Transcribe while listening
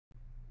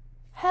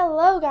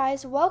Hello,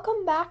 guys.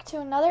 Welcome back to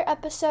another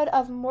episode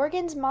of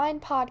Morgan's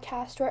Mind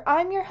Podcast, where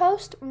I'm your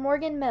host,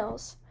 Morgan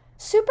Mills.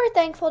 Super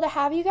thankful to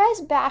have you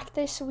guys back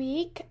this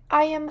week.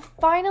 I am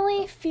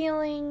finally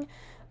feeling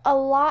a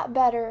lot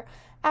better.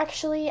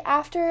 Actually,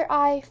 after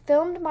I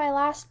filmed my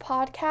last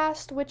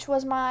podcast, which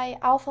was my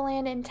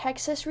Alphaland in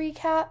Texas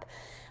recap,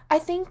 I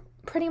think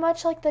pretty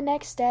much like the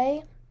next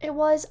day,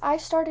 I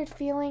started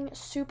feeling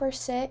super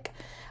sick.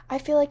 I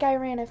feel like I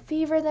ran a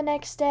fever the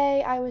next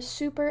day. I was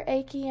super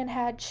achy and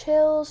had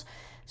chills,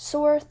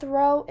 sore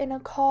throat, and a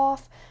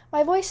cough.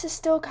 My voice is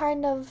still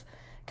kind of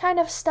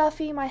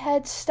stuffy, my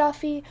head's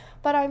stuffy,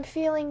 but I'm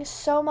feeling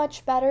so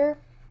much better.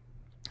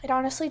 It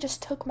honestly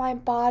just took my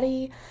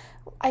body,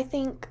 I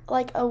think,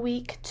 like a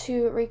week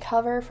to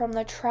recover from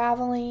the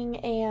traveling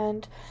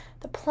and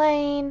the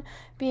plane,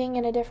 being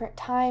in a different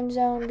time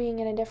zone, being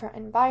in a different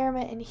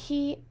environment and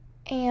heat.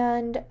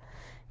 And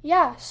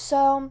yeah,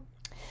 so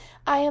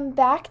I am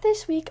back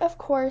this week, of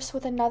course,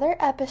 with another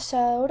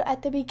episode.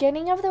 At the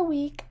beginning of the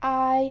week,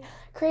 I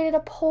created a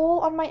poll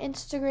on my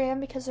Instagram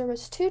because there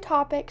was 2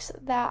 topics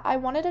that I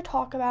wanted to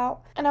talk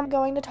about, and I'm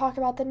going to talk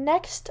about the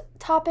next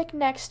topic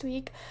next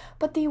week.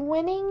 But the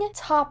winning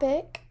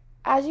topic,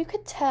 as you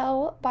could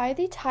tell by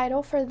the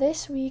title for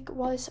this week,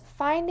 was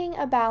finding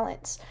a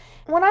balance.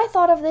 When I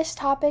thought of this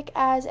topic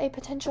as a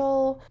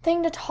potential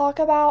thing to talk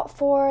about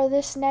for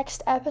this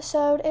next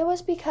episode, it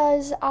was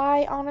because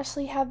I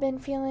honestly have been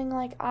feeling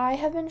like I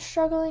have been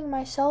struggling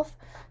myself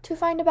to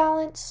find a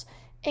balance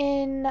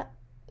in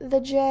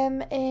the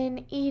gym,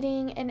 in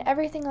eating, and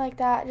everything like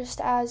that, just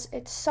as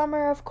it's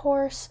summer, of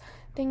course,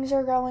 things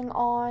are going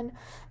on,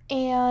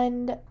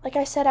 and like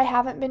I said, I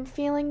haven't been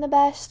feeling the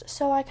best,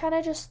 so I kind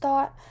of just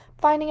thought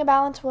finding a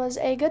balance was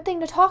a good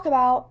thing to talk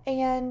about,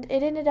 and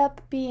it ended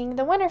up being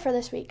the winner for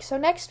this week. So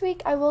next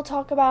week I will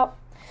talk about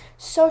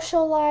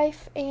social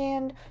life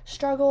and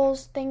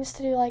struggles, things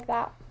to do like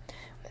that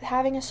with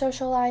having a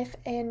social life,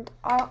 and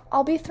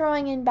I'll be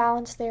throwing in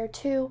balance there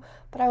too,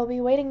 but I will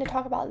be waiting to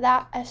talk about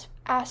that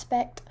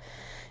aspect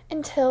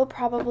until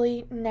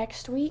probably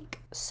next week.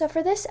 So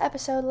for this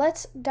episode,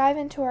 let's dive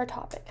into our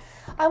topic.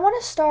 I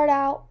want to start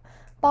out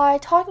by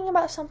talking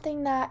about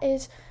something that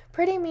is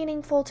pretty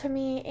meaningful to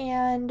me,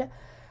 and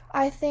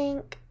I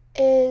think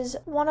is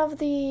one of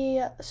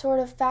the sort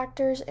of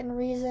factors and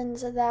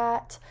reasons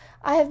that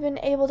I have been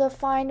able to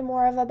find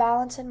more of a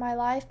balance in my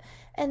life,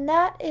 and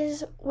that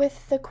is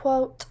with the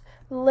quote,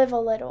 "Live a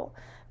little."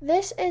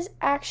 This is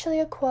actually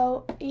a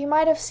quote you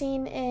might have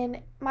seen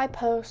in my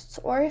posts,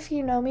 or if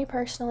you know me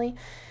personally,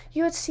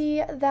 you would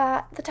see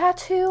that the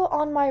tattoo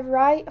on my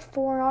right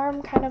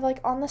forearm, kind of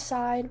like on the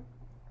side,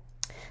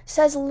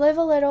 says "live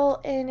a little,"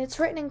 and it's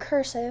written in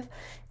cursive.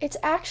 It's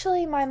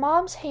actually my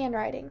mom's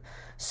handwriting.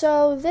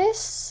 So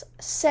this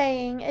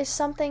saying is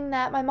something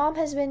that my mom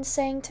has been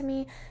saying to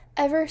me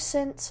ever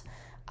since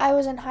I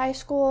was in high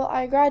school.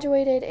 I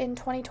graduated in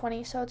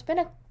 2020, so it's been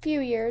a few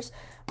years,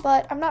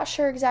 but I'm not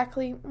sure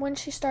exactly when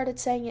she started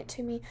saying it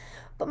to me.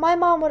 But my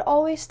mom would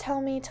always tell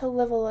me to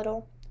live a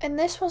little. And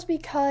this was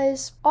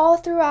because all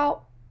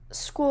throughout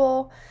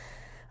school,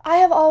 I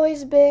have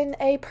always been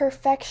a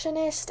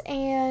perfectionist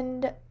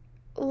and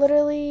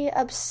literally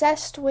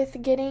obsessed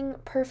with getting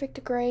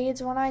perfect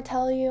grades. When I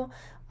tell you,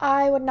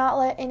 I would not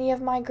let any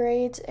of my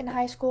grades in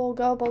high school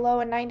go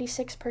below a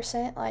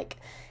 96%. Like,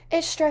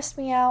 it stressed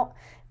me out,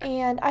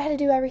 and I had to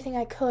do everything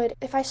I could.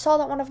 If I saw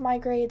that one of my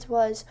grades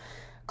was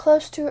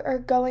close to or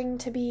going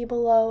to be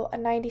below a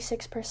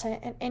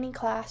 96% in any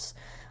class,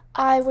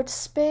 I would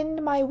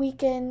spend my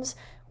weekends,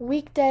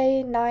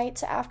 weekday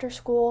nights after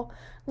school,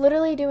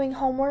 literally doing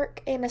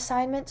homework and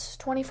assignments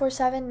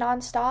 24/7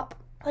 nonstop.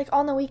 Like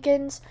on the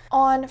weekends,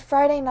 on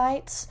Friday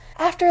nights,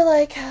 after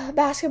like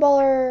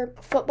basketball or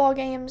football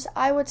games,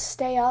 I would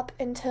stay up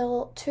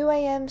until 2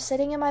 a.m.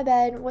 sitting in my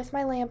bed with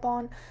my lamp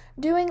on,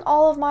 doing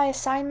all of my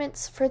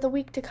assignments for the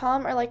week to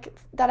come, or like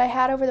that I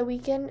had over the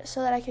weekend,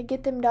 so that I could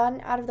get them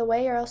done out of the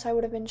way, or else I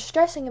would have been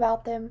stressing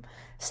about them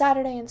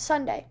Saturday and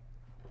Sunday.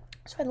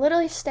 So I'd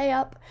literally stay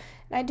up,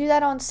 and I'd do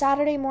that on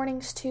Saturday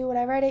mornings too,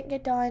 whatever I didn't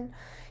get done,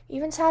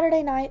 even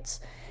Saturday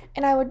nights.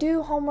 And I would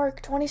do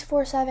homework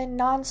 24/7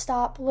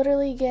 nonstop,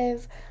 literally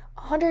give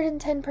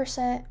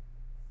 110%,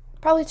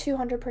 probably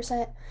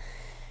 200%.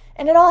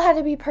 And it all had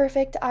to be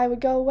perfect. I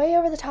would go way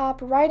over the top,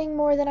 writing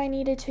more than I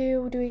needed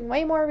to, doing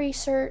way more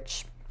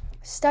research,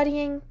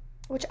 studying,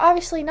 which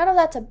obviously none of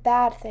that's a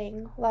bad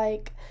thing.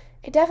 Like,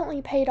 it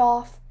definitely paid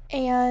off,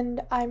 and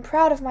I'm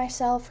proud of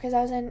myself because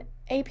I was in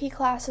AP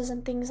classes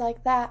and things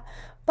like that.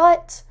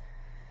 But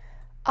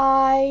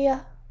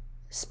I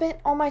spent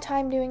all my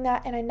time doing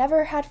that, and I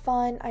never had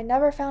fun. I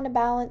never found a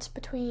balance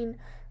between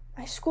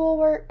my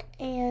schoolwork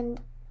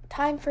and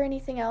time for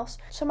anything else.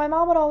 So my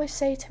mom would always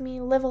say to me,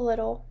 live a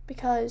little,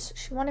 because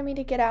she wanted me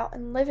to get out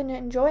and live and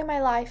enjoy my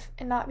life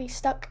and not be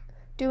stuck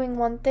doing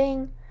one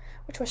thing,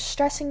 which was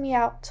stressing me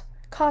out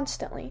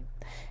constantly.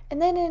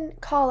 And then in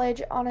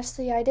college,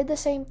 honestly, I did the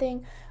same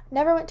thing.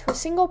 Never went to a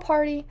single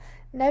party,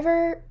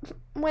 never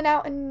went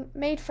out and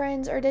made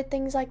friends or did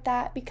things like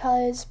that,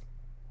 because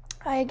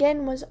I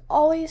again was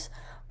always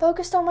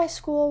focused on my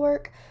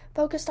schoolwork,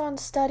 focused on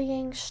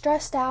studying,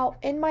 stressed out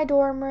in my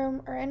dorm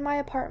room or in my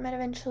apartment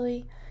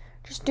eventually,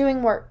 just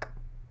doing work.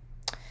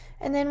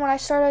 And then when I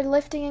started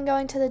lifting and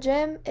going to the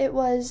gym, it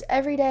was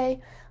every day,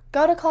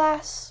 go to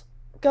class,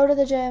 go to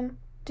the gym,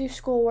 do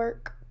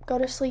schoolwork, go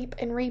to sleep,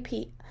 and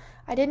repeat.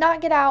 I did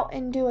not get out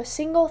and do a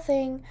single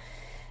thing,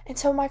 and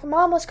so my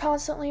mom was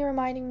constantly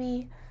reminding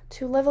me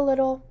to live a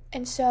little.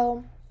 And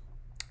so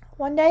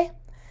one day,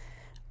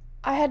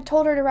 I had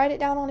told her to write it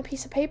down on a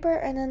piece of paper,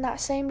 and then that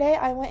same day,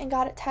 I went and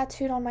got it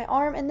tattooed on my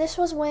arm. And this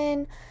was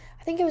when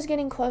I think it was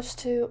getting close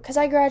to, because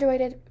I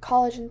graduated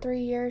college in 3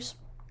 years.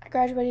 I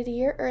graduated a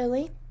year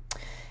early,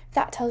 if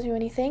that tells you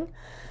anything.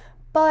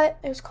 But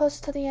it was close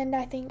to the end,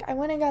 I think. I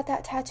went and got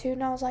that tattooed,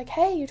 and I was like,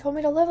 hey, you told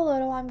me to live a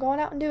little. I'm going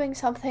out and doing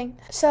something.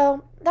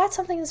 So that's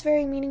something that's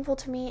very meaningful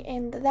to me,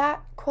 and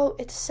that quote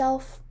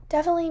itself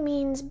definitely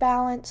means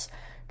balance,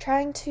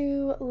 trying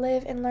to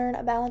live and learn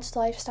a balanced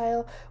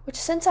lifestyle, which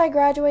since I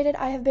graduated,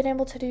 I have been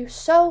able to do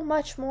so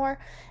much more,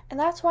 and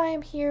that's why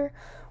I'm here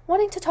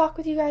wanting to talk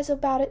with you guys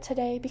about it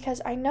today, because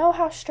I know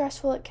how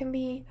stressful it can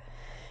be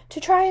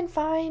to try and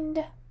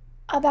find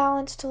a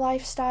balanced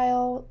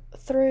lifestyle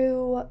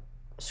through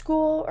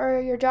school or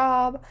your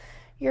job,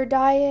 your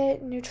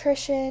diet,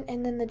 nutrition,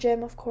 and then the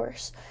gym, of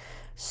course.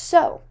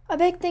 So, a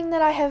big thing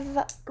that I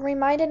have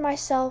reminded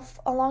myself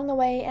along the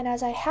way, and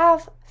as I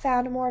have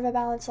found more of a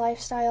balanced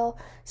lifestyle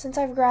since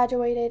I've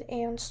graduated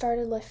and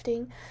started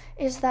lifting,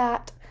 is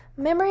that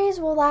memories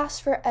will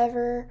last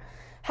forever.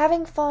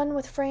 Having fun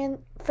with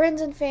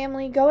friends and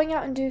family, going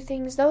out and do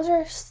things, those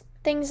are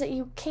things that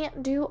you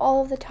can't do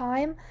all of the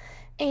time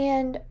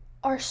and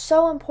are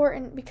so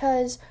important,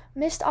 because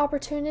missed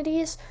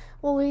opportunities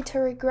will lead to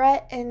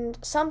regret, and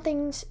some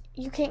things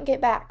you can't get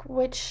back,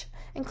 which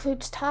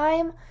includes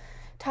time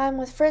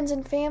with friends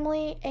and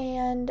family,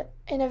 and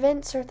in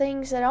events or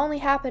things that only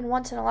happen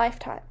once in a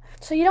lifetime.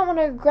 So you don't want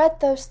to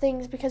regret those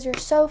things because you're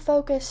so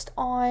focused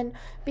on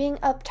being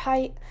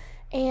uptight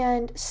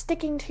and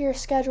sticking to your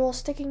schedule,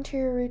 sticking to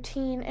your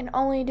routine, and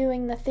only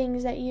doing the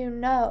things that you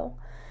know,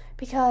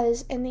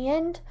 because in the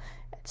end,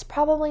 it's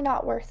probably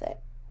not worth it.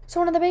 So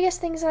one of the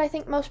biggest things that I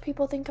think most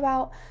people think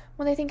about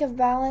when they think of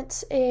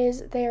balance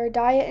is their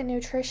diet and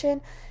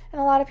nutrition. And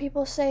a lot of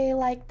people say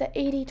like the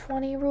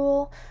 80-20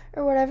 rule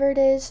or whatever it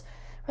is,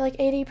 where like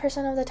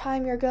 80% of the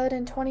time you're good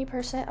and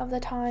 20% of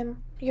the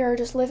time you're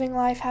just living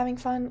life, having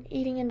fun,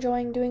 eating,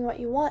 enjoying, doing what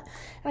you want.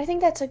 And I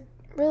think that's a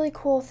really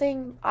cool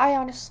thing. I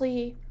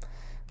honestly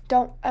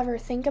don't ever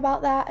think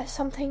about that as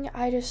something.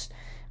 I just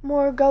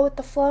more go with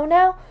the flow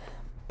now.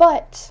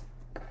 But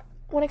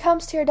when it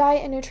comes to your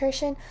diet and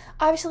nutrition,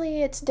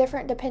 obviously it's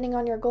different depending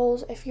on your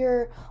goals. If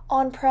you're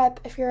on prep,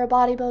 if you're a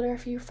bodybuilder,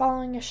 if you're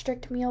following a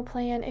strict meal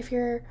plan, if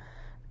you're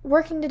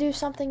working to do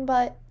something,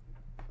 but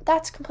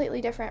that's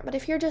completely different. But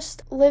if you're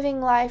just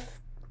living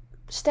life,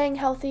 staying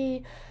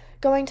healthy,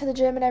 going to the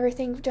gym and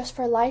everything just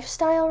for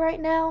lifestyle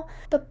right now,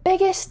 the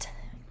biggest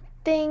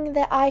thing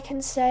that I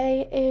can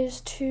say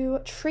is to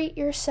treat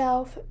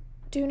yourself.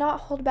 Do not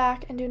hold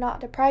back and do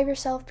not deprive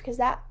yourself, because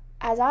that,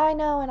 as I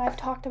know and I've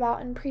talked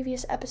about in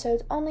previous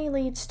episodes, only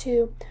leads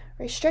to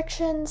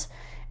restrictions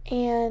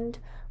and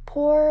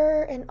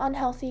poor and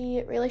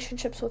unhealthy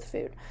relationships with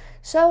food.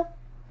 So,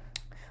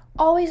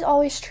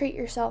 always treat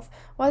yourself.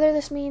 Whether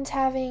this means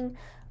having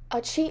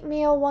a cheat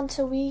meal once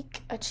a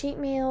week, a cheat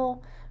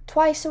meal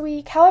twice a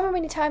week, however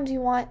many times you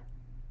want,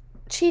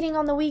 cheating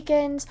on the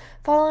weekends,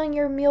 following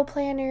your meal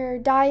plan or your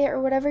diet or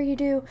whatever you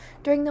do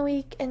during the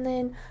week, and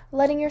then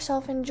letting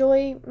yourself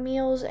enjoy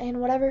meals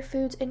and whatever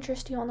foods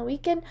interest you on the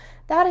weekend,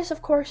 that is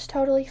of course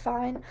totally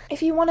fine.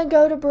 If you want to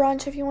go to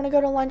brunch, if you want to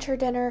go to lunch or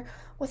dinner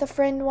with a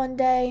friend one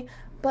day,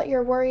 but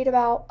you're worried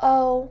about,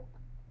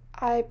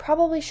 I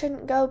probably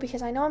shouldn't go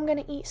because I know I'm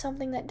going to eat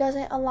something that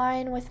doesn't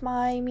align with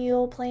my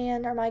meal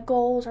plan or my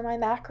goals or my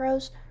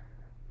macros,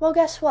 well,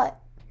 guess what?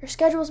 Your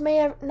schedules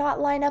may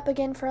not line up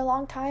again for a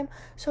long time,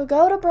 so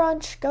go to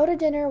brunch, go to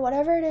dinner,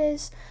 whatever it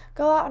is,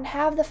 go out and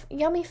have the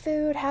yummy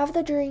food, have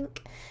the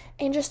drink,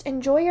 and just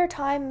enjoy your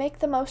time, make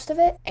the most of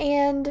it,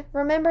 and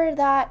remember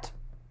that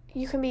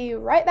you can be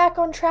right back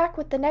on track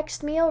with the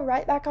next meal,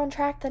 right back on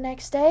track the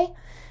next day.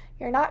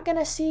 You're not going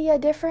to see a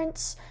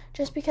difference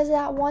just because of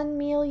that one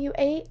meal you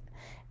ate,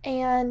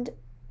 and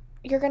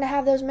you're going to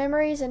have those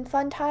memories and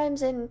fun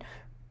times and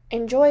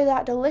enjoy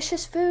that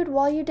delicious food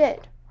while you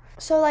did.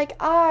 So, like,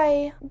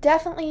 I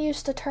definitely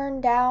used to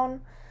turn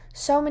down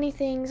so many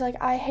things. Like,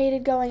 I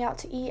hated going out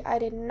to eat. I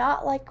did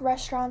not like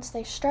restaurants.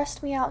 They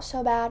stressed me out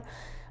so bad.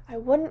 I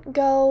wouldn't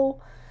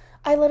go.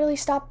 I literally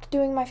stopped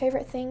doing my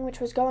favorite thing, which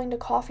was going to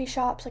coffee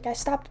shops. Like, I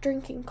stopped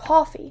drinking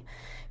coffee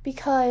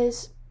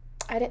because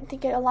I didn't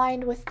think it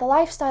aligned with the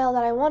lifestyle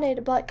that I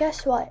wanted. But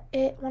guess what?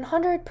 It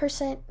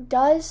 100%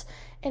 does,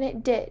 and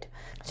it did.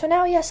 So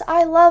now, yes,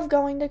 I love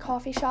going to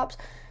coffee shops.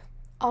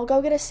 I'll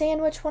go get a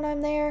sandwich when I'm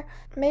there.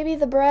 Maybe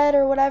the bread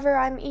or whatever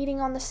I'm eating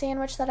on the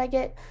sandwich that I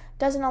get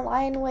doesn't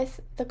align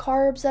with the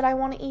carbs that I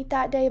want to eat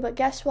that day, but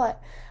guess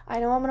what? I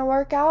know I'm going to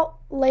work out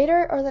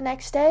later or the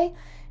next day,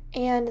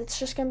 and it's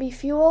just going to be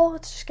fuel.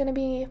 It's just going to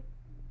be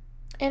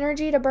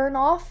energy to burn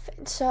off.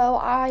 So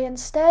I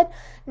instead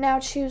now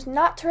choose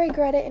not to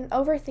regret it and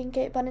overthink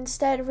it, but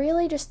instead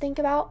really just think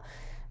about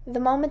the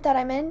moment that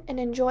I'm in and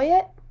enjoy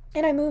it,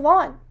 and I move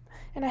on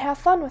and I have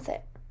fun with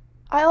it.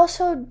 I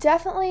also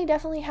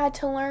definitely had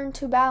to learn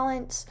to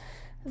balance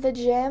the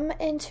gym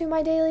into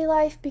my daily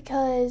life,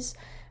 because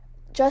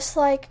just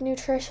like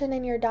nutrition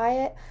in your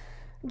diet,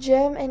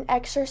 gym and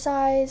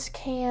exercise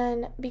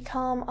can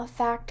become a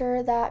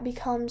factor that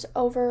becomes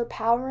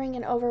overpowering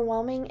and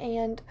overwhelming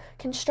and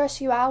can stress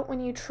you out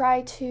when you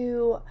try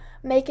to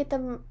make it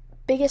the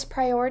biggest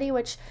priority,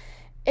 which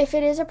if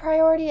it is a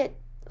priority,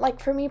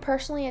 like for me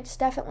personally, it's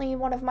definitely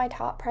one of my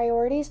top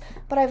priorities,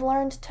 but I've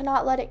learned to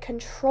not let it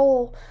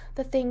control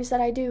the things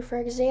that I do. For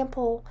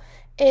example,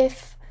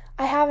 if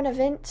I have an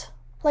event,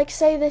 like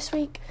say this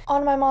week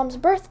on my mom's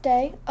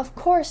birthday, of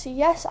course,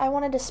 yes, I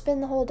wanted to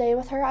spend the whole day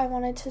with her. I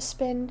wanted to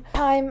spend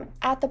time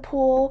at the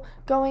pool,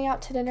 going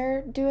out to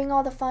dinner, doing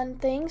all the fun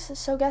things.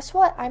 So guess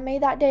what? I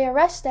made that day a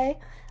rest day.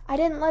 I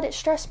didn't let it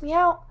stress me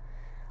out.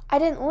 I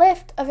didn't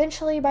lift.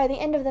 Eventually, by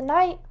the end of the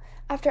night,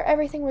 after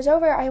everything was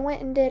over, I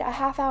went and did a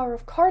half hour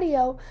of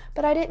cardio,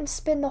 but I didn't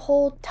spend the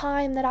whole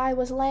time that I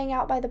was laying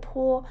out by the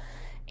pool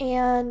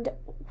and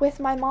with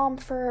my mom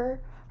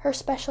for her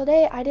special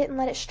day. I didn't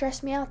let it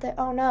stress me out that,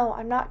 oh no,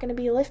 I'm not going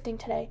to be lifting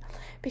today,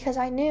 because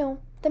I knew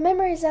the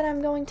memories that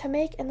I'm going to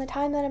make and the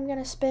time that I'm going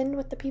to spend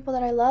with the people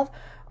that I love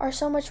are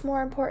so much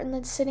more important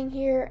than sitting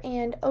here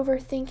and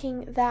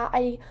overthinking that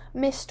I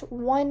missed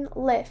one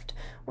lift,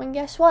 when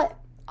guess what?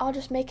 I'll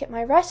just make it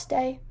my rest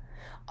day.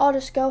 I'll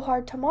just go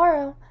hard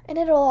tomorrow and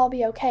it'll all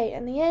be okay.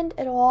 In the end,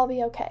 it'll all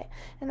be okay.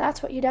 And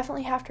that's what you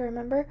definitely have to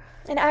remember.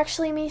 And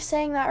actually, me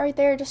saying that right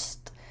there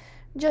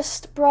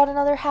just brought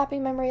another happy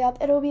memory up.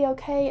 It'll Be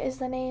Okay is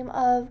the name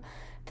of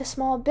the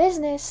small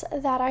business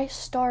that I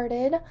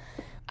started.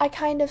 I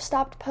kind of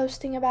stopped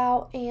posting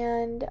about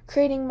and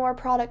creating more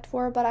product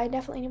for, but I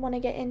definitely want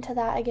to get into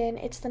that again.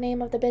 It's the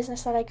name of the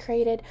business that I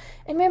created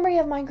in memory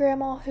of my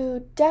grandma,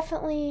 who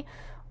definitely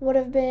would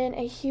have been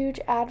a huge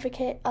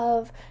advocate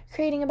of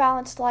creating a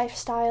balanced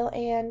lifestyle,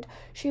 and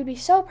she would be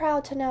so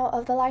proud to know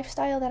of the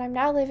lifestyle that I'm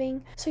now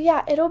living. So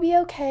yeah, It'll Be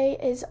Okay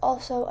is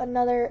also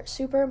another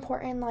super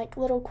important like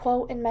little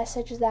quote and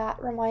message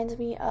that reminds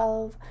me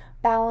of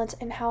balance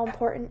and how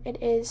important it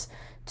is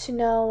to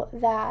know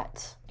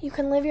that you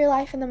can live your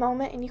life in the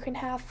moment and you can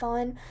have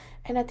fun,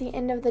 and at the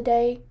end of the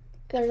day,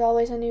 there's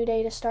always a new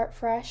day to start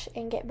fresh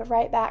and get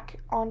right back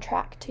on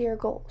track to your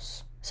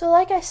goals. So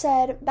like I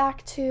said,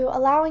 back to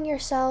allowing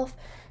yourself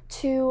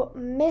to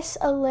miss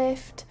a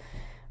lift,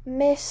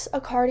 miss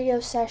a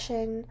cardio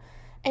session,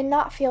 and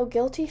not feel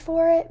guilty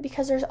for it,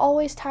 because there's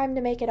always time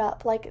to make it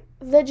up. Like,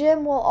 the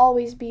gym will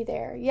always be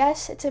there.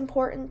 Yes, it's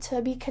important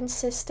to be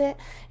consistent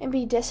and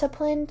be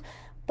disciplined,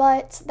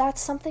 but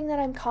that's something that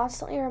I'm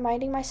constantly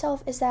reminding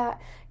myself, is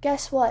that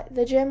guess what?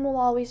 The gym will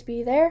always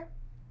be there.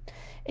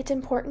 It's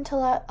important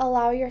to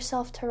allow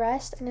yourself to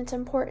rest, and it's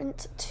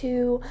important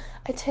to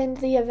attend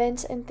the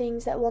events and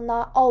things that will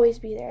not always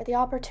be there. The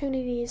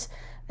opportunities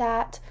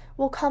that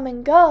will come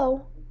and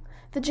go.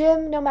 The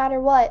gym, no matter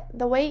what,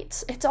 the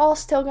weights, it's all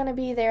still going to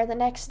be there the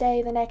next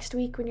day, the next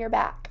week when you're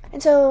back.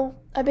 And so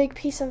a big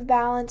piece of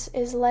balance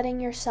is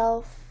letting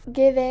yourself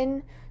give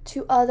in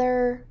to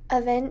other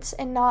events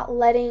and not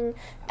letting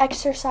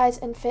exercise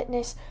and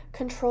fitness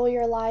control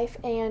your life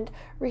and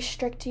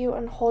restrict you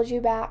and hold you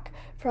back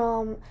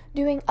from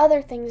doing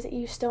other things that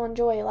you still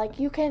enjoy. Like,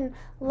 you can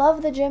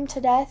love the gym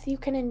to death, you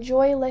can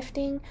enjoy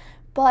lifting,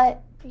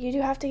 but you do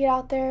have to get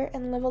out there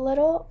and live a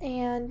little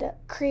and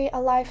create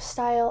a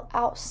lifestyle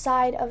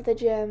outside of the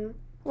gym.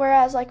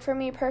 Whereas, like, for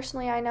me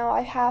personally, I know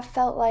I have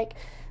felt like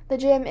the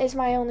gym is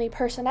my only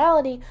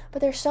personality,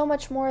 but there's so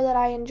much more that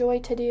I enjoy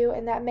to do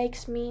and that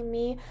makes me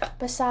me,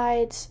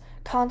 besides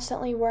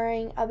constantly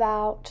worrying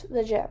about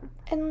the gym.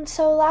 And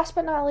so last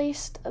but not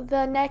least,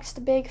 the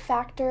next big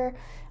factor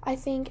I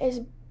think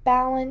is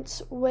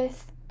balance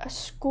with a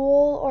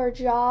school or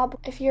job.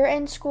 If you're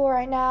in school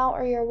right now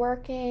or you're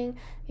working,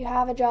 you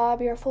have a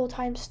job, you're a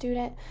full-time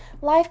student,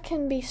 life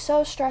can be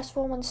so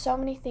stressful when so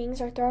many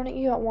things are thrown at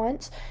you at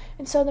once.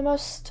 And so the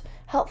most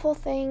helpful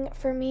thing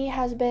for me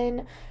has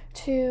been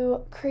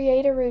to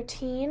create a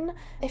routine.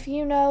 If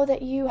you know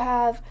that you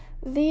have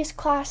these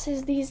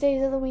classes these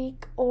days of the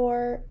week,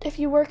 or if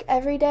you work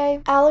every day,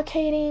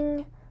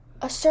 allocating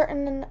a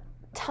certain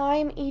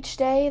time each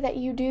day that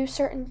you do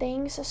certain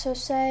things. So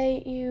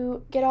say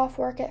you get off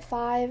work at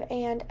 5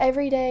 and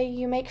every day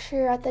you make sure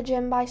you're at the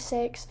gym by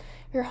 6,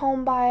 you're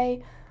home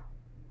by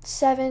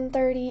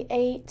 7:30,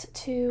 8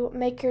 to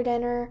make your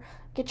dinner,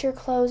 get your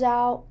clothes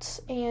out,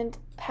 and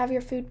have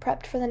your food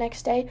prepped for the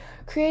next day.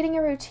 Creating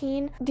a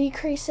routine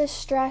decreases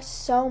stress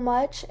so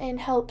much and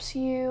helps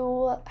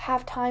you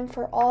have time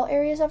for all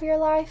areas of your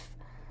life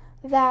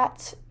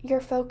that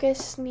your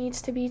focus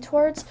needs to be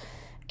towards.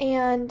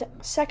 And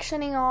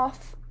sectioning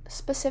off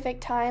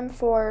specific time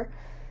for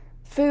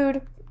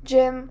food,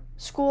 gym,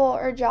 school,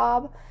 or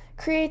job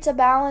creates a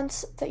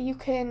balance that you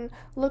can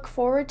look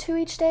forward to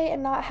each day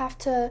and not have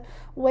to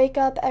wake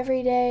up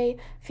every day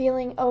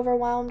feeling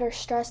overwhelmed or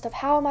stressed of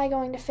how am I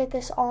going to fit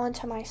this all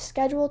into my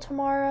schedule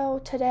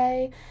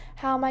today?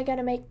 How am I going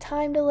to make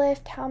time to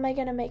lift? How am I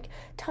going to make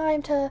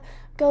time to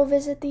go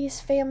visit these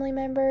family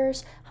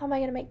members? How am I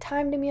going to make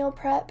time to meal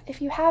prep?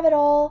 If you have it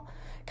all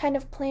kind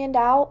of planned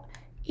out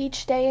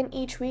each day and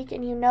each week,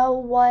 and you know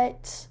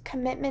what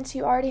commitments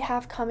you already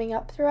have coming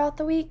up throughout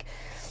the week,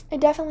 it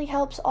definitely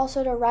helps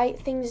also to write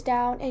things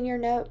down in your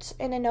notes,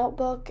 in a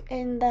notebook,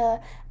 in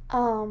the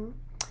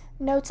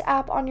notes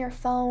app on your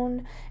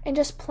phone, and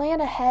just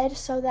plan ahead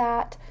so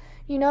that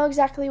you know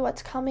exactly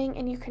what's coming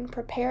and you can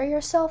prepare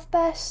yourself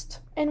best.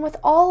 And with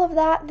all of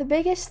that, the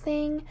biggest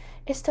thing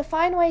is to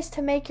find ways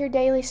to make your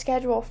daily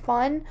schedule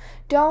fun.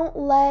 Don't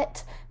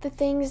let the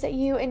things that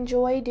you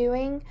enjoy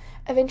doing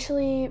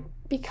eventually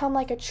become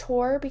like a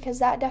chore, because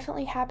that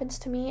definitely happens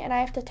to me, and I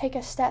have to take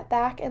a step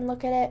back and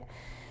look at it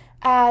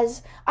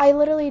as I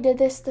literally did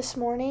this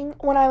morning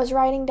when I was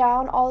writing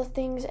down all the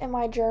things in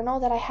my journal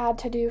that I had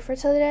to do for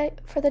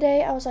the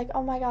day. I was like,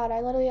 oh my god,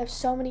 I literally have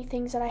so many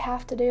things that I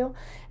have to do.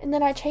 And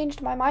then I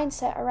changed my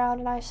mindset around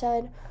and I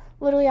said,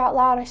 literally out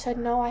loud, I said,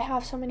 no, I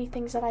have so many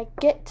things that I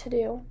get to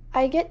do.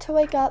 I get to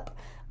wake up,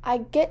 I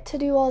get to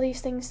do all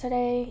these things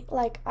today,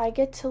 like I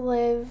get to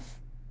live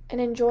and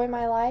enjoy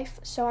my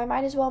life, so I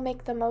might as well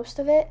make the most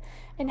of it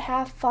and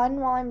have fun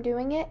while I'm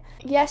doing it.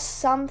 Yes,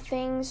 some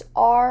things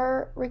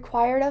are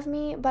required of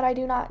me, but I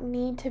do not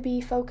need to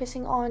be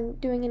focusing on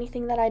doing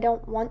anything that I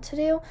don't want to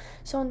do.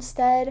 So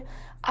instead,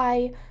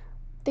 I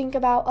think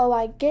about, oh,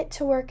 I get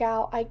to work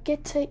out, I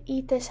get to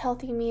eat this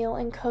healthy meal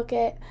and cook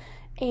it,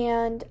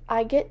 and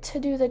I get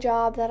to do the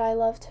job that I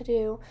love to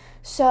do.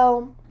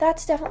 So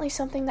that's definitely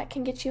something that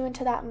can get you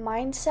into that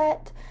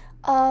mindset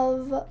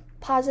of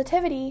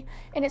positivity,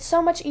 and it's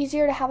so much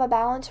easier to have a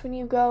balance when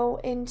you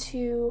go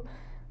into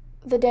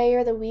the day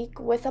or the week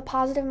with a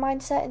positive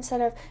mindset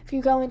instead of if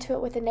you go into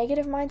it with a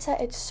negative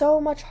mindset. It's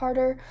so much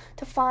harder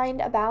to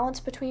find a balance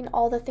between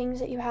all the things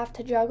that you have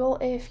to juggle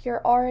if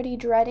you're already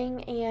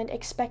dreading and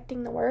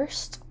expecting the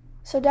worst.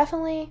 So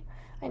definitely,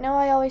 I know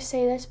I always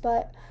say this,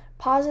 but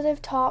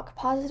positive talk,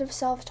 positive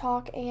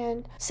self-talk,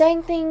 and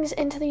saying things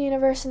into the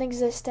universe and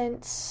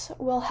existence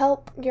will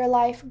help your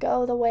life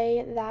go the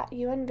way that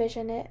you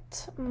envision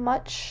it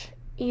much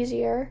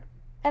easier.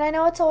 And I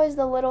know it's always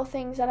the little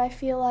things that I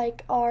feel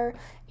like are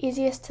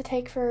easiest to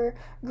take for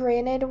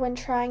granted when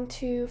trying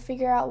to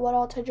figure out what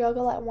all to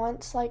juggle at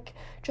once. Like,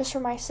 just for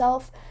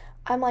myself,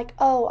 I'm like,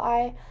 oh,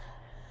 I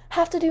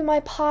have to do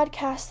my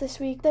podcast this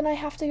week, then I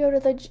have to go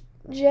to the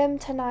gym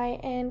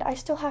tonight, and I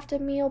still have to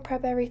meal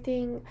prep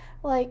everything.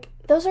 Like,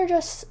 those are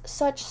just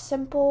such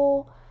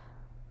simple,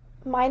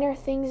 minor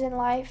things in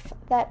life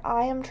that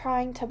I am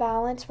trying to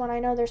balance when I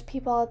know there's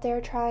people out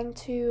there trying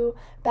to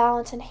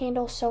balance and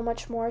handle so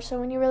much more. So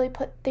when you really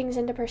put things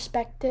into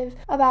perspective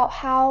about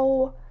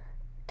how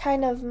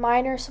kind of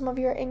minor some of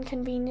your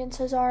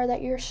inconveniences are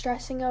that you're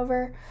stressing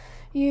over,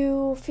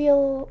 you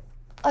feel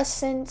a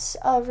sense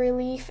of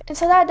relief. And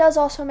so that does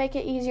also make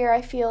it easier,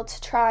 I feel,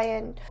 to try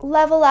and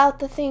level out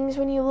the things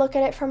when you look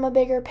at it from a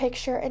bigger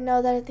picture and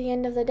know that at the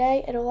end of the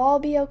day, it'll all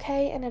be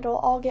okay and it'll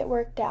all get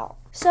worked out.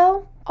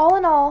 So, all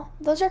in all,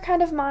 those are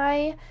kind of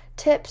my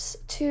tips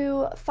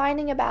to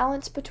finding a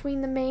balance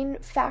between the main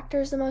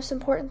factors, the most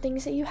important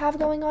things that you have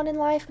going on in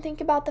life.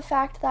 Think about the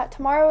fact that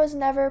tomorrow is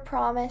never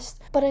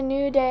promised, but a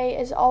new day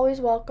is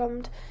always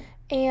welcomed,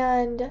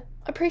 and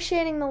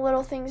appreciating the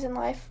little things in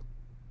life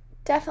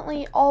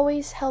definitely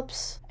always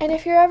helps. And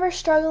if you're ever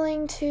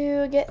struggling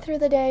to get through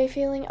the day,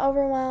 feeling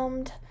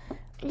overwhelmed,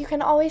 you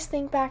can always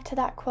think back to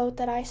that quote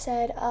that I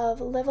said of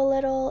live a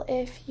little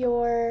if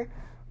you're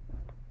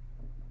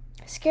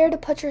scared to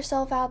put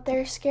yourself out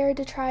there, scared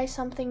to try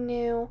something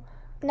new,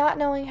 not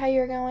knowing how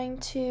you're going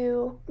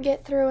to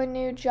get through a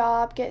new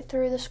job, get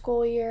through the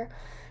school year.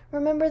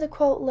 Remember the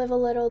quote, live a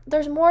little.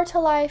 There's more to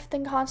life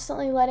than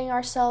constantly letting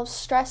ourselves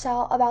stress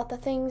out about the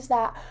things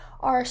that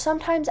are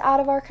sometimes out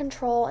of our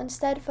control.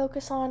 Instead,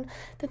 focus on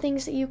the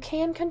things that you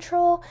can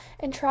control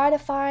and try to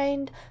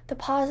find the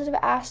positive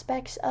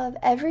aspects of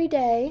every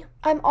day.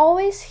 I'm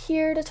always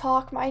here to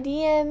talk. My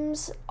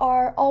DMs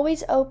are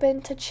always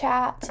open to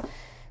chat,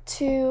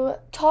 to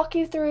talk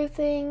you through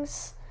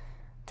things,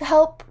 to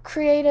help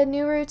create a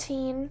new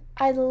routine.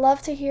 I'd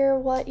love to hear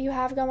what you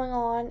have going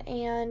on.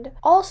 And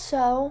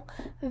also,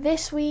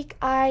 this week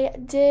I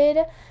did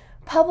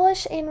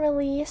publish and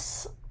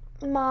release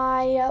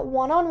my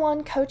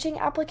one-on-one coaching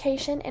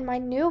application in my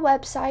new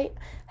website,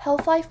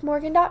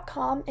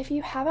 healthlifemorgan.com. If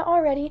you haven't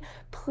already,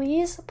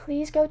 please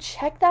go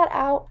check that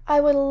out.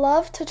 I would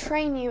love to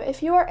train you.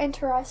 If you are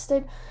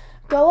interested,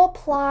 go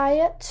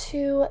apply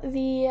to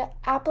the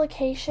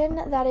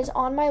application that is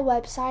on my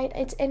website.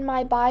 It's in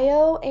my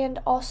bio and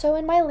also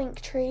in my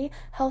link tree,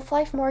 Health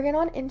Life Morgan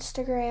on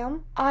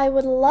Instagram. I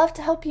would love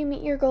to help you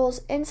meet your goals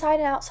inside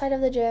and outside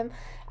of the gym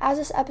as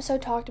this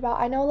episode talked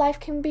about, I know life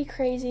can be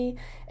crazy.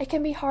 It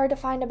can be hard to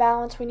find a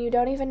balance when you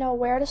don't even know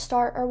where to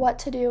start or what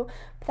to do,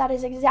 but that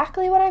is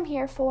exactly what I'm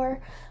here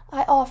for.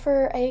 I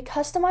offer a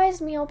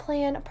customized meal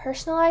plan, a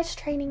personalized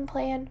training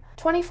plan,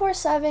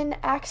 24/7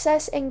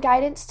 access and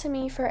guidance to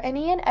me for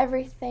any and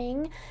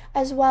everything,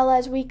 as well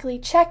as weekly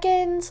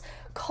check-ins,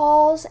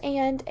 calls,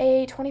 and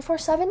a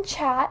 24/7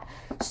 chat.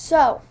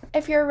 So,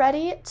 if you're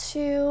ready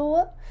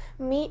to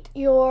meet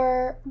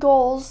your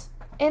goals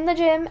in the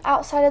gym,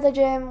 outside of the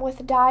gym,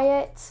 with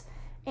diet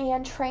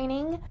and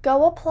training,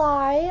 go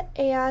apply,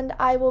 and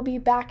I will be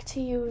back to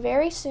you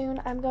very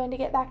soon. I'm going to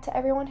get back to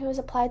everyone who has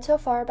applied so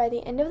far by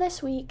the end of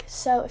this week,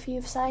 so if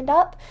you've signed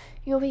up,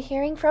 you'll be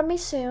hearing from me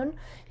soon.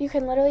 You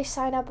can literally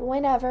sign up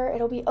whenever.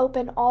 It'll be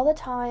open all the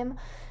time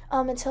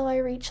until I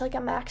reach like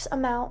a max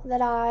amount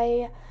that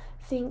I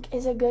think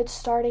is a good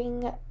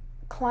starting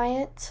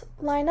client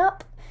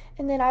lineup,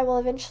 and then I will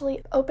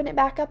eventually open it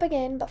back up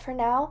again, but for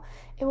now,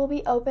 it will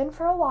be open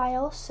for a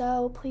while,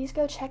 so please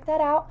go check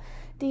that out.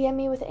 DM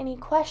me with any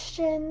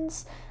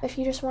questions. If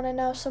you just want to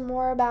know some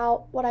more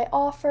about what I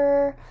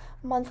offer,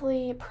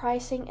 monthly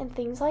pricing, and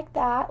things like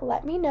that,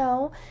 let me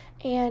know,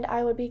 and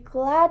I would be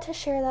glad to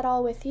share that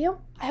all with you.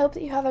 I hope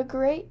that you have a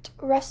great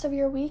rest of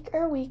your week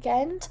or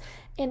weekend,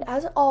 and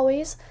as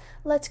always,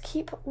 let's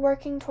keep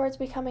working towards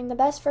becoming the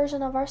best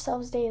version of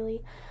ourselves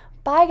daily.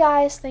 Bye,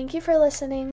 guys. Thank you for listening.